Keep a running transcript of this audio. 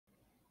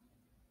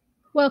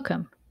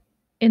Welcome.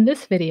 In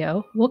this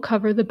video, we'll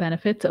cover the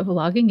benefits of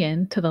logging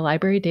in to the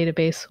library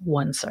database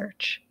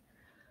OneSearch.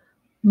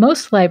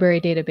 Most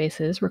library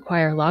databases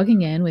require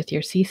logging in with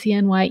your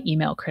CCNY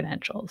email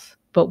credentials,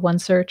 but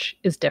OneSearch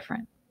is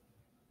different.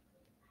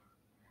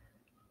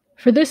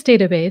 For this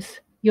database,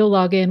 you'll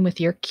log in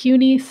with your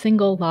CUNY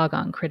single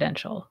logon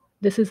credential.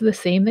 This is the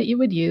same that you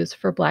would use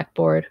for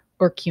Blackboard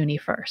or CUNY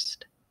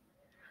First.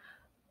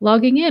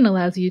 Logging in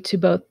allows you to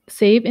both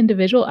save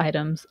individual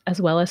items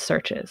as well as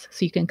searches,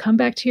 so you can come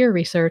back to your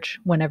research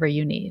whenever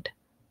you need.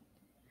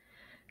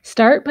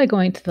 Start by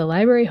going to the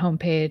library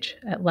homepage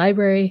at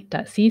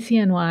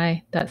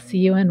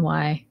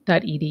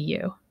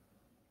library.ccny.cuny.edu.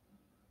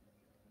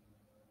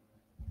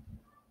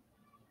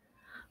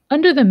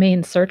 Under the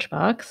main search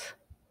box,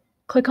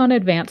 click on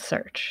Advanced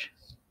Search.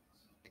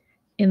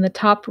 In the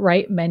top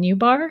right menu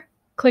bar,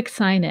 click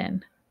Sign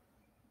In.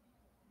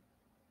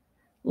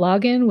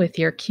 Log in with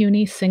your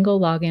CUNY single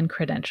login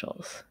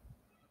credentials.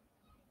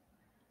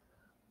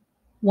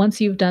 Once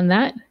you've done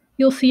that,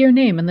 you'll see your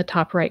name in the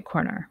top right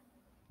corner.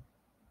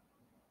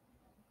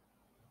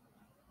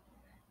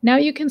 Now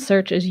you can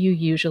search as you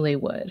usually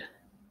would.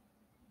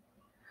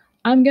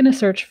 I'm going to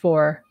search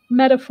for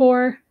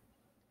metaphor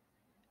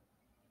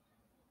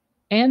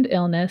and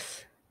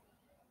illness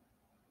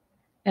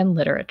and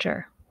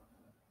literature.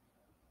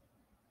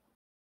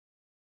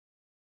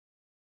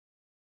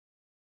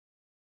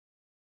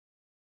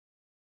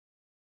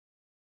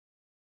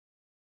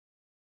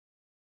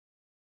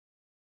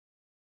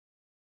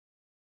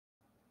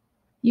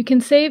 You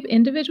can save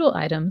individual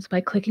items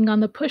by clicking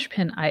on the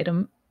pushpin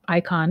item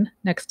icon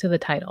next to the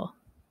title.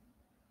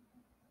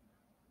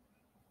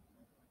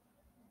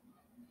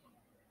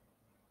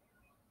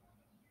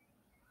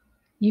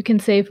 You can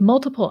save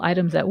multiple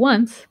items at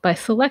once by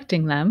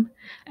selecting them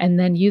and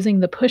then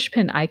using the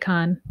pushpin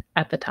icon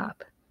at the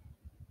top.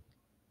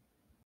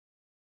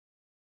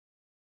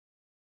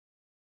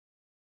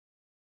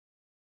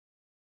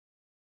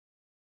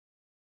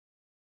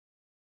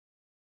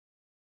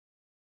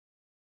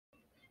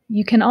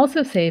 You can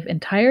also save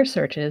entire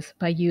searches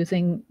by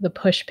using the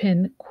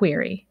pushpin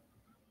query.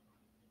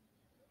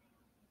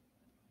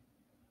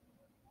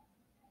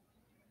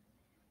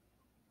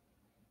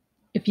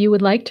 If you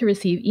would like to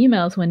receive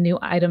emails when new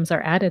items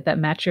are added that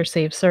match your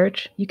saved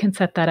search, you can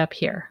set that up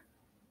here.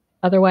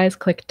 Otherwise,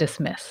 click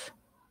Dismiss.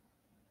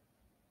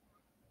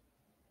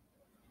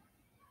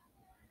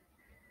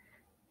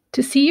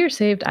 To see your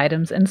saved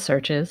items and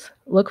searches,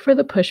 look for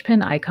the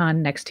pushpin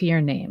icon next to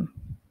your name.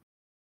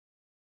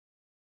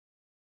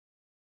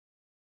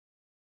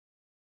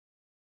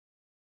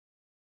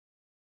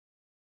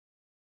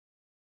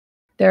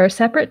 There are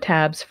separate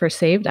tabs for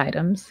saved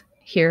items,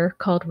 here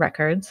called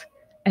Records,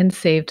 and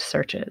saved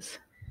searches.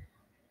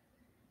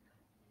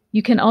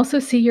 You can also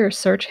see your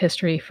search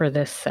history for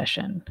this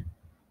session.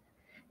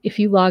 If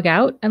you log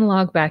out and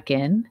log back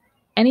in,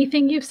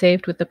 anything you've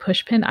saved with the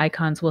pushpin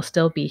icons will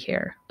still be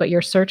here, but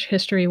your search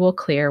history will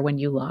clear when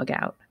you log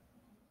out.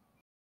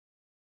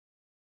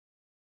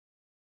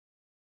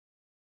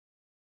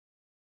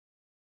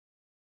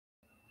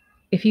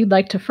 If you'd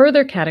like to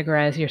further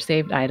categorize your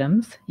saved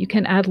items, you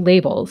can add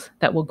labels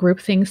that will group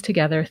things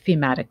together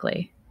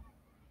thematically.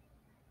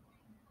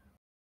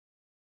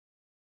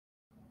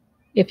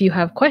 If you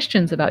have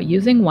questions about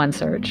using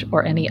OneSearch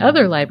or any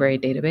other library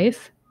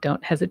database,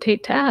 don't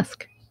hesitate to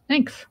ask.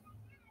 Thanks.